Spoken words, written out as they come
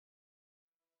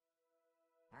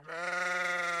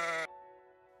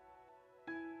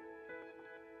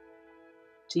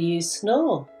Do you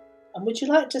snore? And would you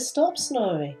like to stop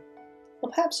snoring? Or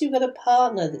perhaps you've got a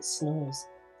partner that snores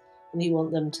and you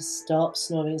want them to stop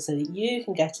snoring so that you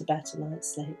can get a better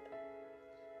night's sleep.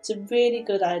 It's a really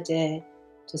good idea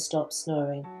to stop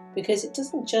snoring because it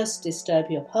doesn't just disturb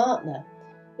your partner,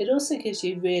 it also gives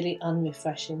you really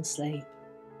unrefreshing sleep.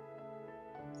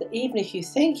 So even if you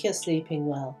think you're sleeping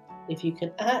well, if you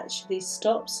can actually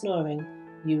stop snoring,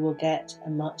 you will get a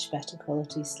much better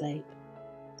quality sleep.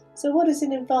 So what does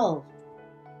it involve?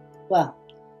 Well,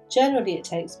 generally it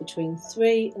takes between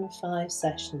 3 and 5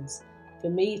 sessions for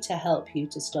me to help you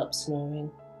to stop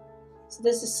snoring. So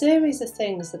there's a series of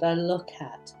things that I look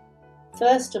at.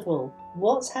 First of all,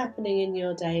 what's happening in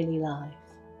your daily life?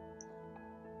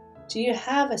 Do you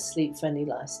have a sleep-friendly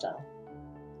lifestyle?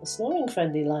 A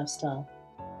snoring-friendly lifestyle?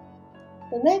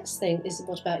 The next thing is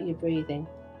what about your breathing?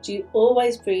 Do you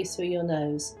always breathe through your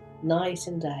nose, night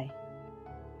and day?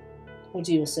 Or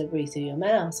do you also breathe through your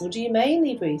mouth? Or do you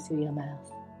mainly breathe through your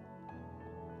mouth?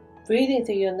 Breathing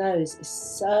through your nose is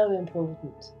so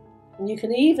important. And you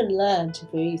can even learn to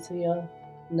breathe through your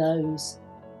nose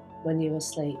when you're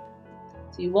asleep.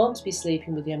 So you want to be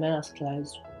sleeping with your mouth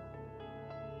closed.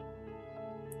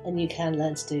 And you can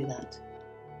learn to do that.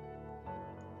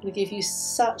 It will give you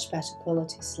such better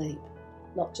quality sleep,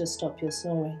 not just stop your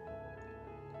snoring.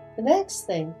 The next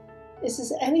thing is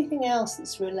there anything else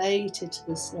that's related to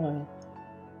the snoring?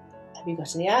 Have you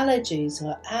got any allergies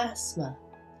or asthma?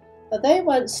 But they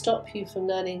won't stop you from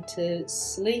learning to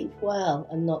sleep well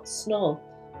and not snore.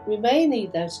 We may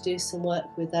need though to do some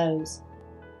work with those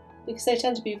because they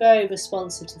tend to be very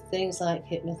responsive to things like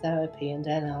hypnotherapy and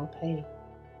NLP.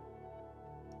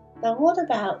 Now what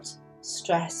about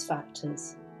stress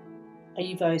factors? Are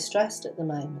you very stressed at the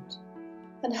moment?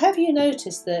 And have you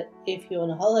noticed that if you're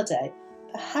on a holiday,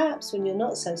 perhaps when you're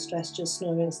not so stressed your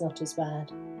snoring's not as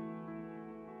bad?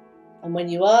 And when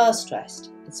you are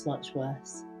stressed, it's much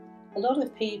worse. A lot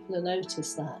of people have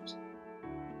noticed that.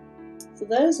 So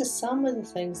those are some of the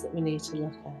things that we need to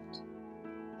look at.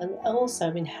 And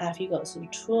also, have you got sort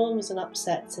of traumas and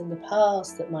upsets in the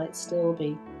past that might still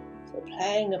be sort of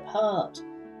playing a part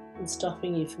in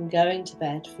stopping you from going to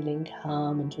bed feeling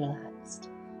calm and relaxed?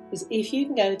 Because if you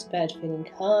can go to bed feeling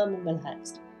calm and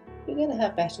relaxed, you're going to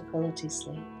have better quality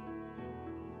sleep.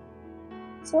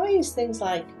 So I use things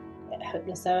like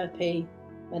hypnotherapy,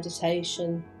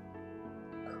 meditation,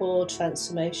 core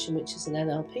transformation, which is an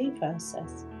NLP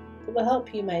process that will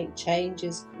help you make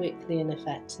changes quickly and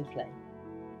effectively.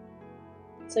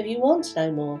 So if you want to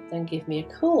know more, then give me a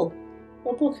call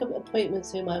or book an appointment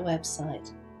through my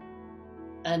website.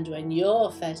 And when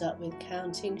you're fed up with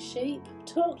counting sheep,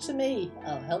 talk to me,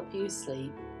 I'll help you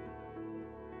sleep.